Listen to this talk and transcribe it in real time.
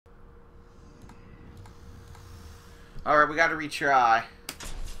Alright, we gotta retry.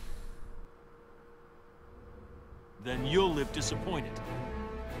 Then you'll live disappointed.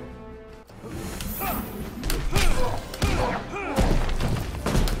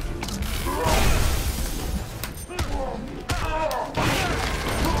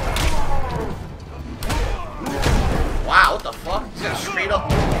 Wow, what the fuck? He's got a straight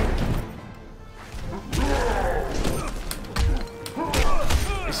up.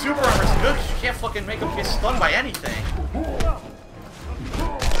 His super armor's good because you can't fucking make him get stunned by anything.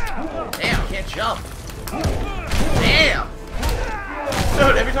 Damn, can't jump. Damn!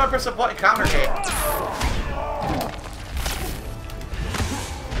 Dude, every time I press a button, counter hit.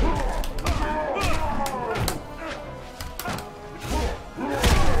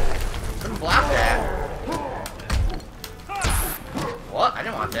 Couldn't block that. What? I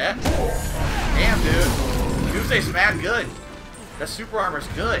didn't want that. Damn, dude. Doomsday's mad good. That super armor's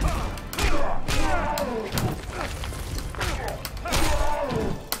good.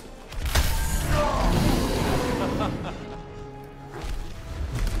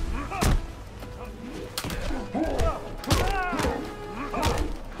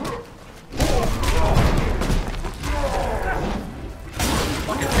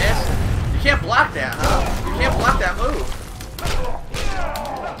 Fucking miss. You can't block that, huh? You can't block that move.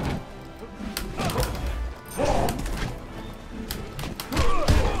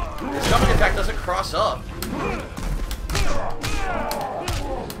 His stomach attack doesn't cross up.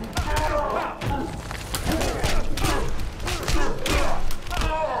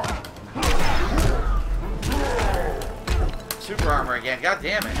 Super armor again, god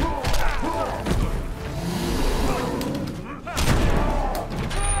damn it.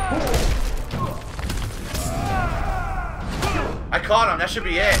 I caught him, that should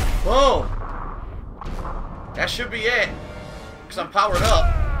be it. Boom! That should be it. Because I'm powered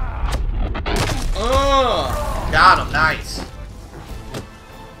up. Got him, nice.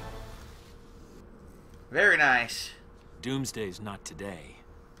 Very nice. Doomsday's not today.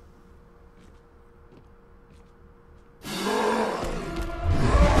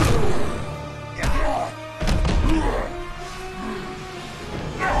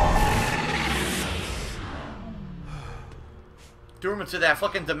 Threw him into that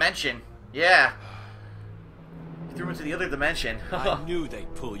fucking dimension. Yeah. Threw him into the other dimension. I knew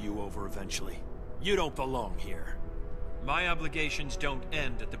they'd pull you over eventually. You don't belong here. My obligations don't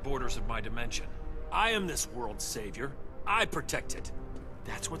end at the borders of my dimension. I am this world's savior. I protect it.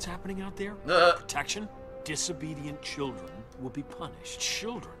 That's what's happening out there? Protection? Disobedient children will be punished.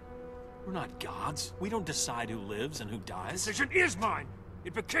 Children? We're not gods. We don't decide who lives and who dies. The decision is mine!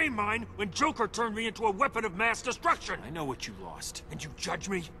 It became mine when Joker turned me into a weapon of mass destruction! I know what you lost. And you judge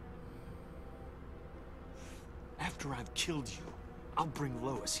me? After I've killed you, I'll bring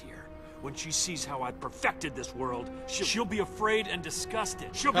Lois here. When she sees how I perfected this world, she'll be afraid and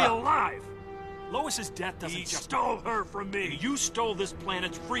disgusted. She'll be alive! Lois's death doesn't He just... stole her from me! You stole this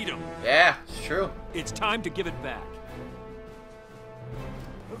planet's freedom. Yeah, it's true. It's time to give it back.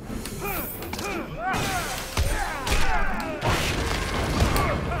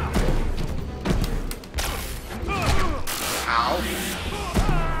 Ow.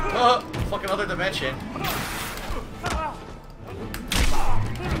 Fucking other dimension.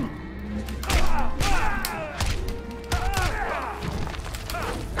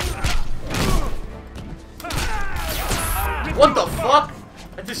 What the fuck?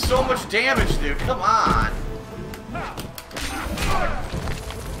 That did so much damage, dude. Come on.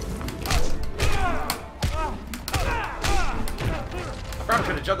 I probably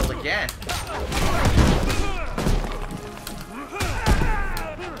could have juggled again.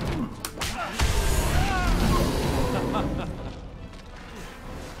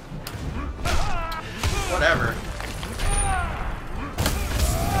 Whatever.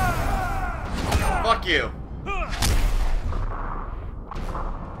 Fuck you.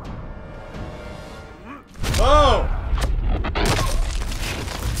 Oh!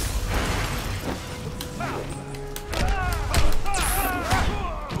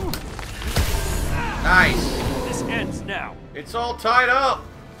 Nice. This ends now. It's all tied up.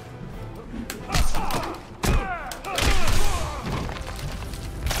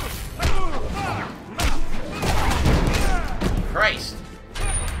 Christ.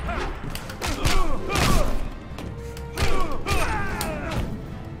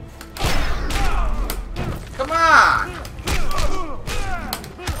 Come on.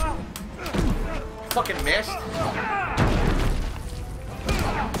 Fucking missed.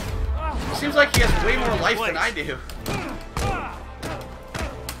 Seems like he has way more life than I do.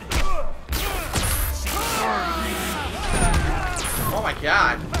 Oh my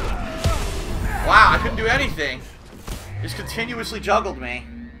god. Wow, I couldn't do anything. Just continuously juggled me.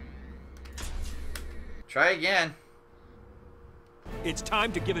 Try again. It's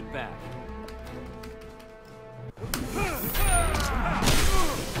time to give it back.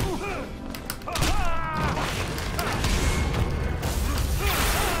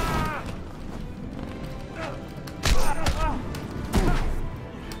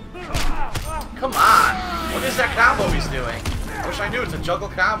 Come on! What is that combo he's doing? I wish I knew it's a juggle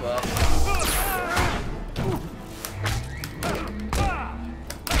combo.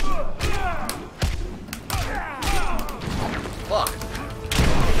 Fuck.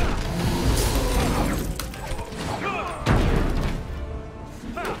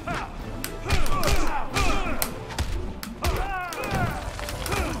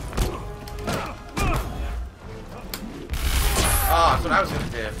 Oh, that's what I was gonna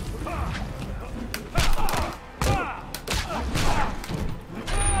do.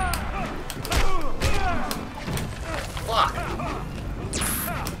 Fuck.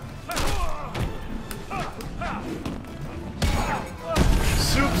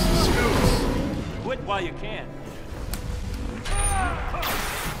 Soups and scoops. Quit while you can.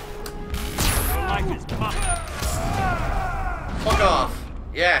 Your life is mine. Fuck off.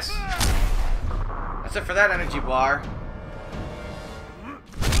 Yes. That's it for that energy bar.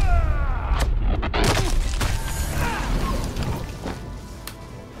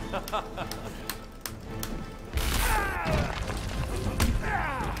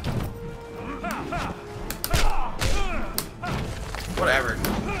 Whatever.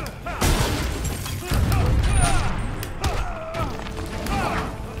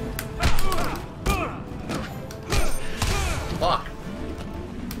 Fuck.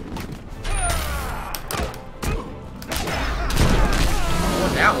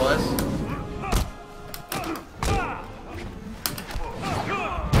 What that was.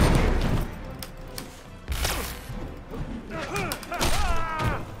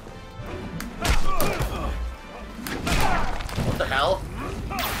 What the hell?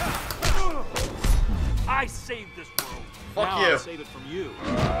 I saved this world. Fuck now you. I'll save it from you.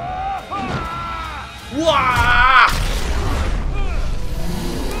 Wah!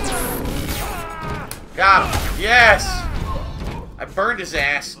 Got him. Yes! I burned his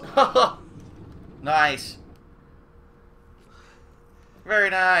ass. Nice. Very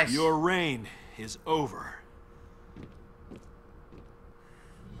nice. Your reign is over.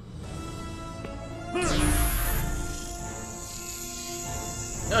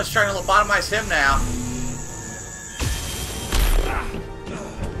 No, it's trying to lobotomize him now.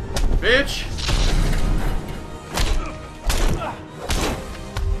 Bitch!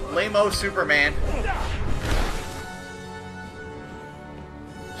 Lame-o Superman.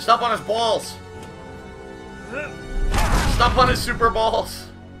 Stomp on his balls. Stomp on his super balls.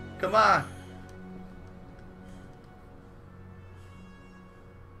 Come on.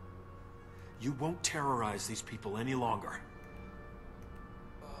 You won't terrorize these people any longer.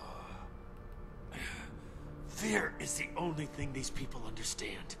 Fear is the only thing these people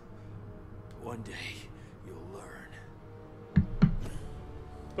understand. One day, you'll learn.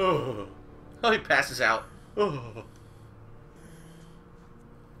 Oh, he passes out. Oh.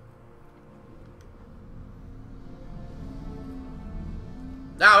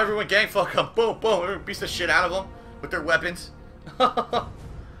 Now everyone gang fuck him. Boom, boom. Everyone beats the shit out of them with their weapons. You'll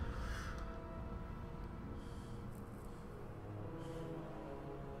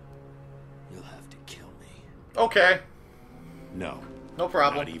have to kill me. Okay. No. No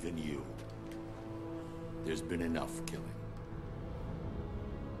problem. Not even you. There's been enough killing.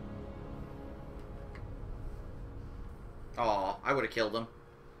 Aw, I would have killed him.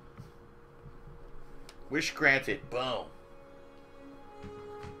 Wish granted. Boom.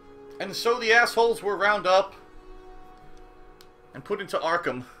 And so the assholes were round up and put into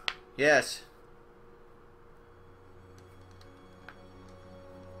Arkham. Yes.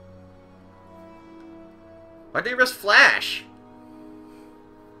 Why'd they arrest Flash?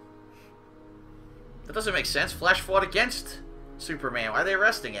 That doesn't make sense. Flash fought against Superman. Why are they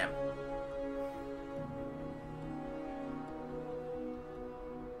arresting him?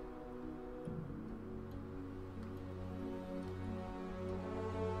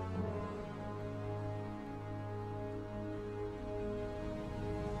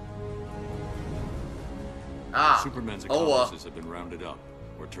 Superman's accomplices have been rounded up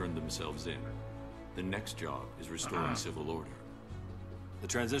or turned themselves in. The next job is restoring civil order. The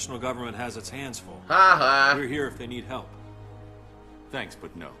transitional government has its hands full. Ha We're here if they need help. Thanks,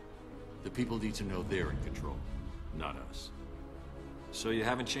 but no. The people need to know they're in control, not us. So you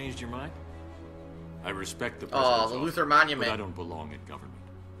haven't changed your mind? I respect the Oh, president's the office, Luther Monument. but I don't belong in government.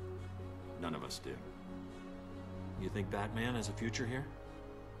 None of us do. You think Batman has a future here?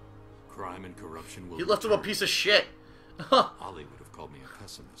 Crime and corruption will... He left him a piece of shit. Ollie would have called me a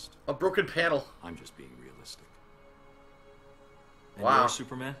pessimist. A broken panel. I'm just being realistic. And wow. you're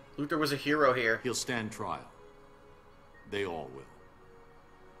Superman? Luthor was a hero here. He'll stand trial. They all will.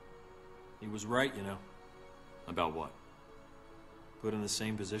 He was right, you know. About what? Put in the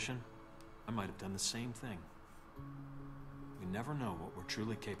same position, I might have done the same thing. We never know what we're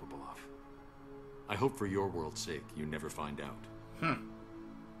truly capable of. I hope for your world's sake you never find out.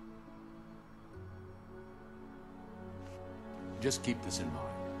 Just keep this in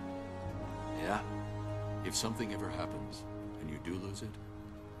mind. Yeah? If something ever happens, and you do lose it,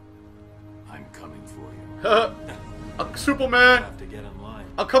 I'm coming for you. Superman! You have to get in line.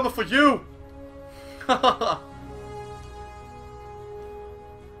 I'm coming for you!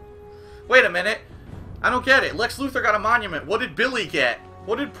 Wait a minute. I don't get it. Lex Luthor got a monument. What did Billy get?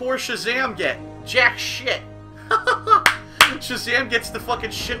 What did poor Shazam get? Jack shit. Shazam gets the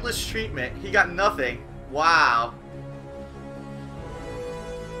fucking shitless treatment. He got nothing. Wow.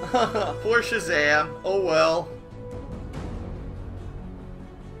 Poor Shazam. Oh well.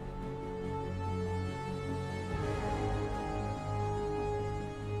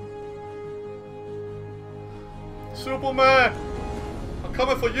 Superman! I'm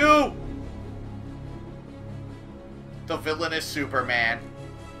coming for you! The villain is Superman.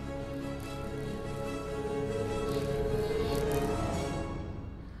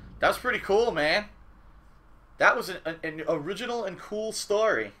 That was pretty cool, man. That was an original and cool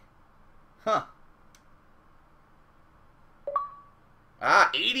story. Huh.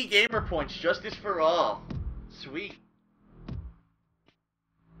 Ah, 80 gamer points. Justice for all. Sweet.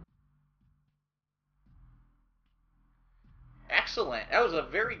 Excellent. That was a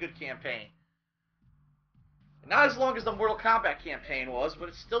very good campaign. Not as long as the Mortal Kombat campaign was, but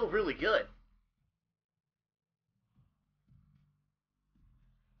it's still really good.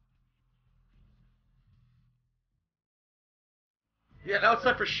 Yeah, now it's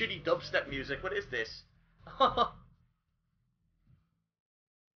time for shitty dubstep music. What is this? Bam!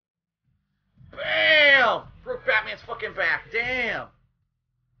 Broke Batman's fucking back. Damn!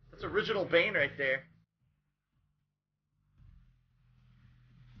 That's original Bane right there.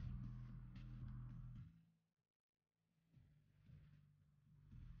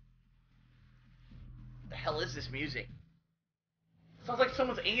 The hell is this music? Sounds like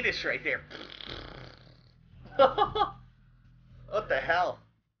someone's anus right there. What the hell?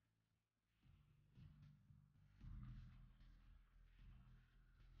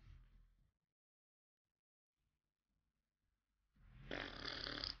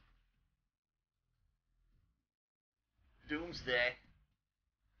 Doomsday.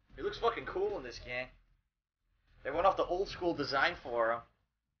 He looks fucking cool in this game. They went off the old school design for him.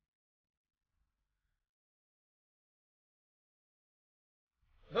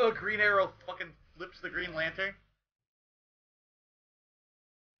 Oh, Green Arrow fucking flips the Green Lantern.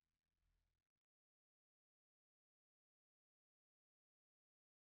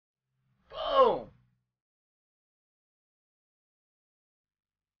 Boom!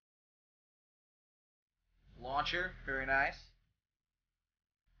 Launcher, very nice.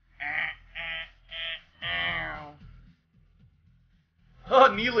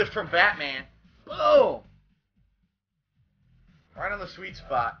 Oh, knee lift from Batman. Boom! Right on the sweet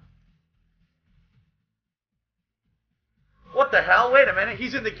spot. What the hell? Wait a minute.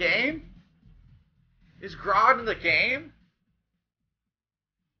 He's in the game? Is Grodd in the game?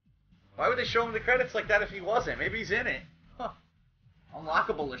 Why would they show him the credits like that if he wasn't? Maybe he's in it. Huh.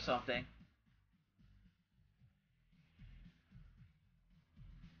 Unlockable or something.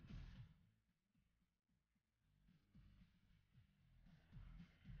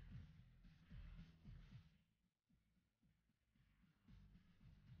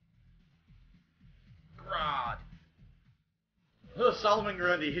 Grodd. Oh, Solomon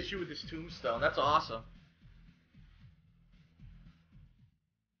Grundy hits you with his tombstone. That's awesome.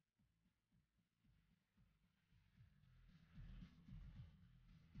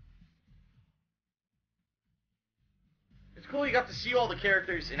 It's cool you got to see all the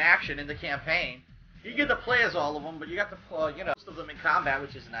characters in action in the campaign. You get to play as all of them, but you got to, you know, most of them in combat,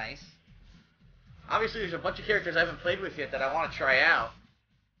 which is nice. Obviously, there's a bunch of characters I haven't played with yet that I want to try out.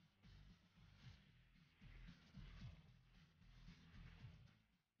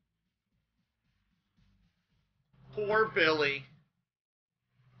 Poor Billy.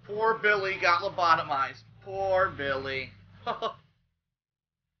 Poor Billy got lobotomized. Poor Billy.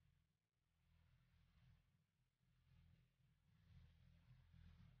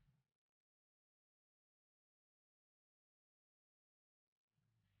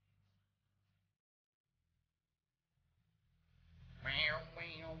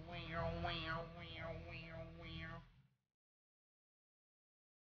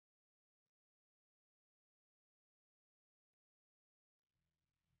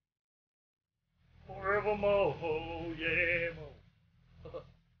 of a moho, yeah, mo.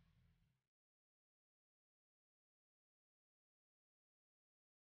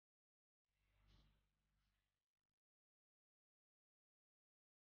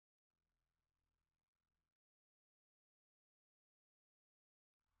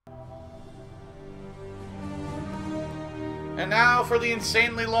 And now for the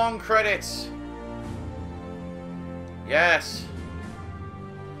insanely long credits. Yes.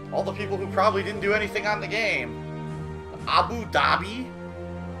 All the people who probably didn't do anything on the game. Abu Dhabi?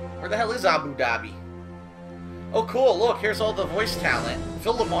 Where the hell is Abu Dhabi? Oh, cool. Look, here's all the voice talent.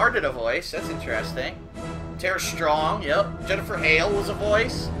 Phil Lamar did a voice. That's interesting. Tara Strong, yep. Jennifer Hale was a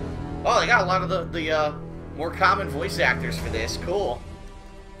voice. Oh, they got a lot of the more common voice actors for this. Cool.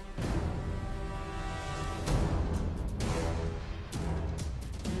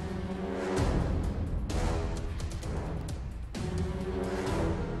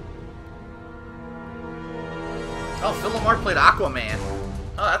 Oh, Phil Lamar played Aquaman.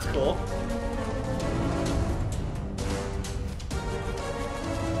 Oh, that's cool.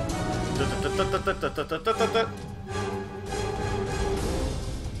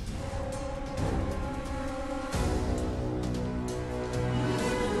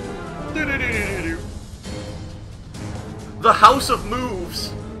 The House of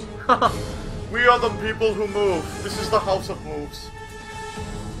Moves. We are the people who move. This is the House of Moves.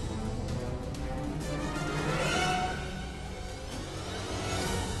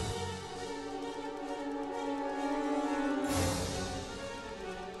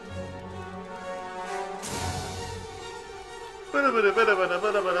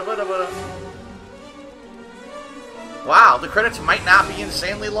 Wow, the credits might not be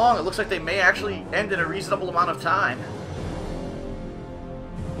insanely long. It looks like they may actually end in a reasonable amount of time.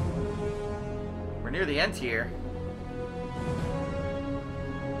 We're near the end here.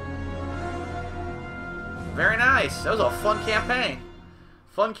 Very nice. That was a fun campaign.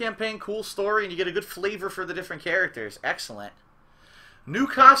 Fun campaign, cool story, and you get a good flavor for the different characters. Excellent. New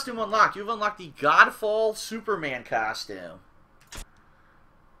costume unlocked. You've unlocked the Godfall Superman costume.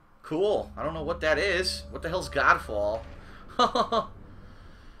 Cool. I don't know what that is. What the hell's Godfall?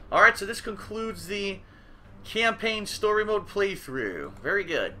 Alright, so this concludes the campaign story mode playthrough. Very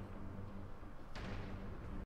good.